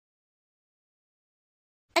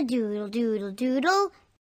A doodle, doodle, doodle.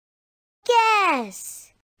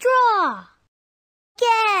 Guess. Draw.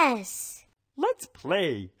 Guess. Let's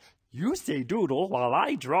play. You say doodle while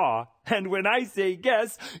I draw, and when I say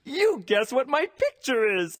guess, you guess what my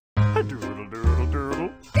picture is. A doodle, doodle, doodle.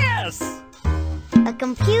 Guess. A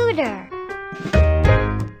computer.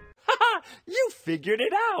 Haha, you figured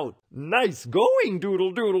it out. Nice going,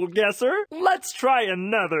 doodle, doodle guesser. Let's try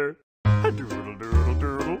another. A doodle, doodle,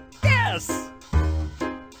 doodle. Guess.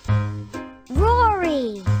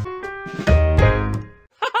 Rory.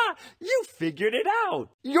 You figured it out.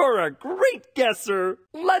 You're a great guesser.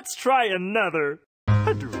 Let's try another.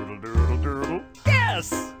 A doodle, doodle, doodle.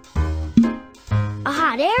 Guess. A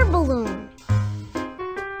hot air balloon.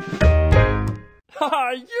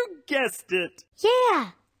 Haha, you guessed it.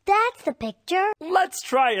 Yeah, that's the picture. Let's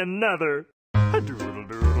try another. A doodle,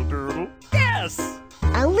 doodle, doodle. Guess.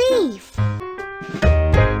 A leaf.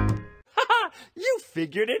 Haha, you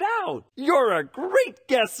figured it out. You're a great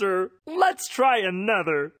guesser. Let's try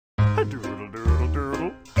another. A doodle, doodle,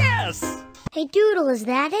 doodle. Guess. Hey, Doodle, is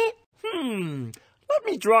that it? Let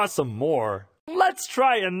me draw some more. Let's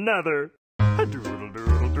try another. A doodle,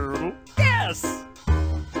 doodle, doodle. Guess.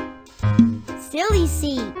 Silly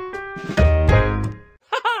seat.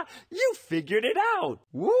 Haha, you figured it out.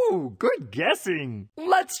 Woo, good guessing.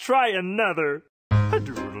 Let's try another. A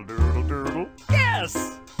doodle, doodle, doodle.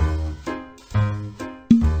 Guess.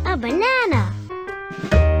 A banana.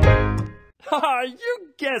 Haha,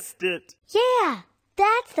 you guessed it. Yeah,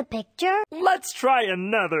 that's the picture. Let's try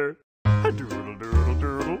another. A doodle, doodle,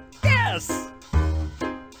 doodle. Guess.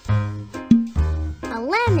 A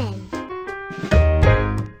lemon.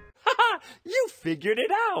 Haha, you figured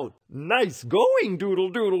it out. Nice going, doodle,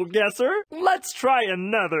 doodle guesser. Let's try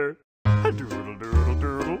another. A doodle, doodle,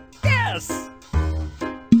 doodle. Guess.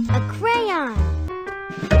 A crayon.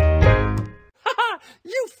 Haha,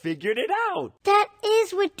 you figured it out. That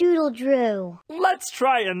is what Doodle drew. Let's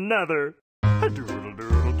try another. A doodle,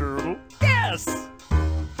 doodle, doodle. Guess.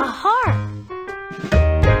 A heart.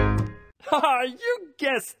 Haha, you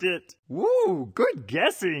guessed it. Woo, good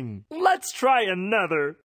guessing. Let's try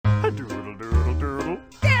another. A doodle, doodle, doodle.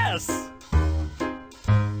 Guess.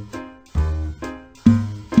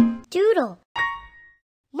 Doodle.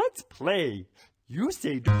 Let's play. You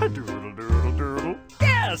say a doodle, doodle, doodle.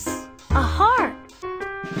 Guess. A heart.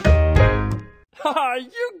 Haha,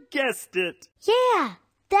 you guessed it. Yeah,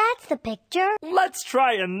 that's the picture. Let's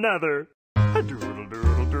try another. A doodle,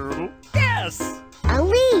 doodle, doodle. Guess. A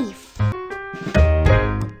leaf.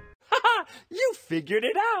 Haha, you figured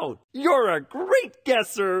it out. You're a great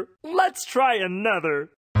guesser. Let's try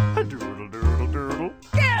another. A doodle, doodle, doodle.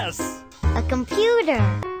 Guess. A computer.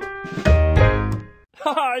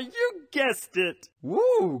 Haha, you guessed it.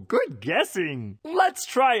 Woo, good guessing. Let's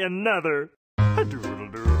try another. A doodle,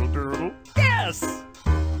 doodle, doodle. Guess.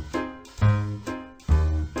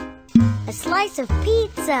 A slice of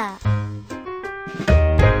pizza.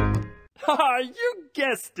 Haha, you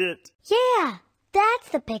guessed it. Yeah, that's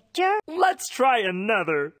the picture. Let's try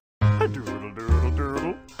another. A doodle, doodle,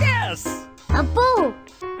 doodle. Guess. A boat.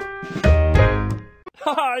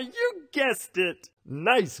 Haha, you guessed it.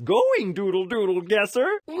 Nice going, doodle, doodle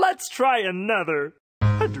guesser. Let's try another.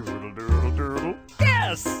 A doodle, doodle, doodle.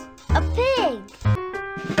 Guess. A pig.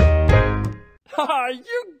 Haha,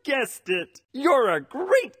 you guessed it. You're a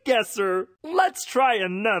great guesser. Let's try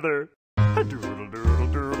another. A doodle, doodle,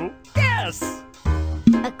 doodle. Guess.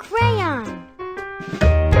 A crayon.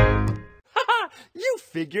 Haha, you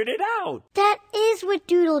figured it out. That is what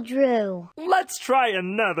Doodle drew. Let's try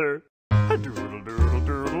another. A doodle, doodle,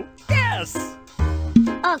 doodle. Guess.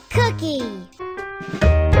 A cookie.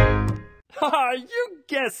 Haha, you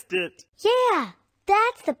guessed it. Yeah,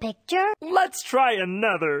 that's the picture. Let's try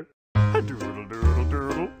another. A doodle, doodle,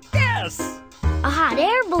 doodle. Guess. A hot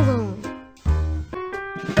air balloon.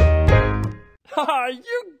 Haha,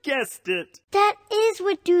 you guessed it. That is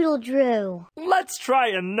what Doodle drew. Let's try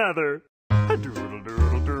another. A doodle,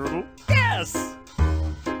 doodle, doodle. Guess.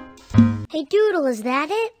 Hey, Doodle, is that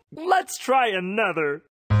it? Let's try another.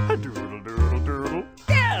 A doodle, doodle, doodle.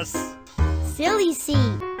 Guess. Silly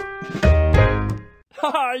seat.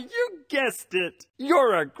 Haha, you guessed it.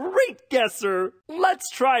 You're a great guesser. Let's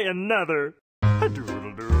try another. A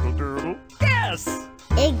doodle, doodle, doodle. Guess.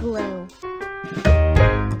 Igloo.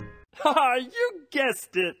 Haha, you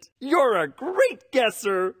guessed it. You're a great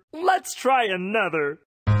guesser. Let's try another.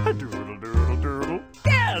 A doodle, doodle, doodle.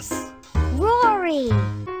 Guess. Rory.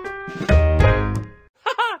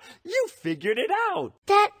 Haha, you figured it out.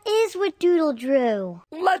 That is what Doodle drew.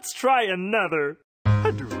 Let's try another.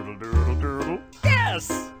 A doodle, doodle, doodle.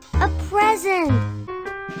 Guess. A present.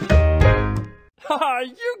 Ha!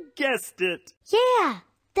 You guessed it. Yeah,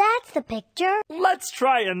 that's the picture. Let's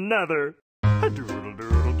try another. A doodle,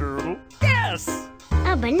 doodle, doodle. Yes!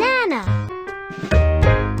 A banana.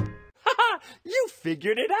 Ha! You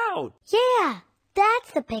figured it out. Yeah,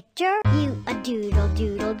 that's the picture. You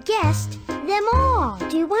a-doodle-doodle guessed them all.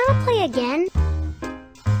 Do you want to play again?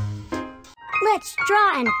 Let's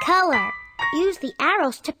draw and color. Use the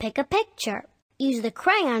arrows to pick a picture. Use the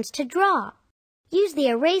crayons to draw. Use the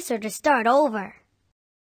eraser to start over.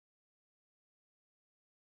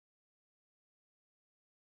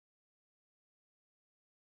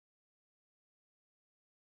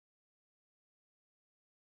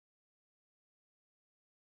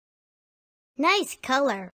 Nice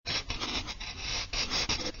color.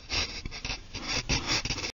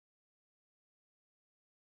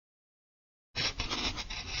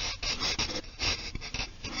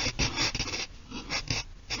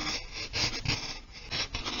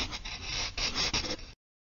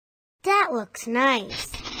 That looks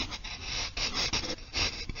nice.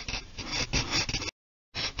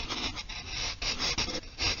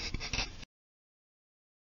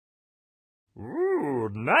 Ooh,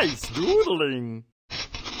 nice doodling.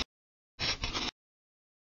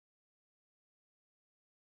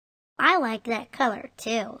 I like that color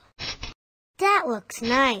too. That looks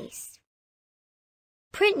nice.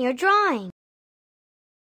 Print your drawing.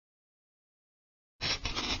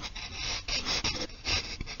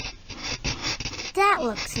 That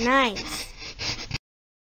looks nice.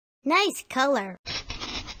 Nice color.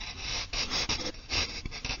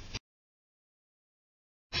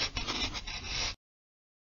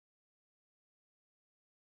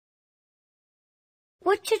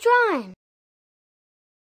 What you drawing?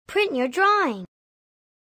 Print your drawing.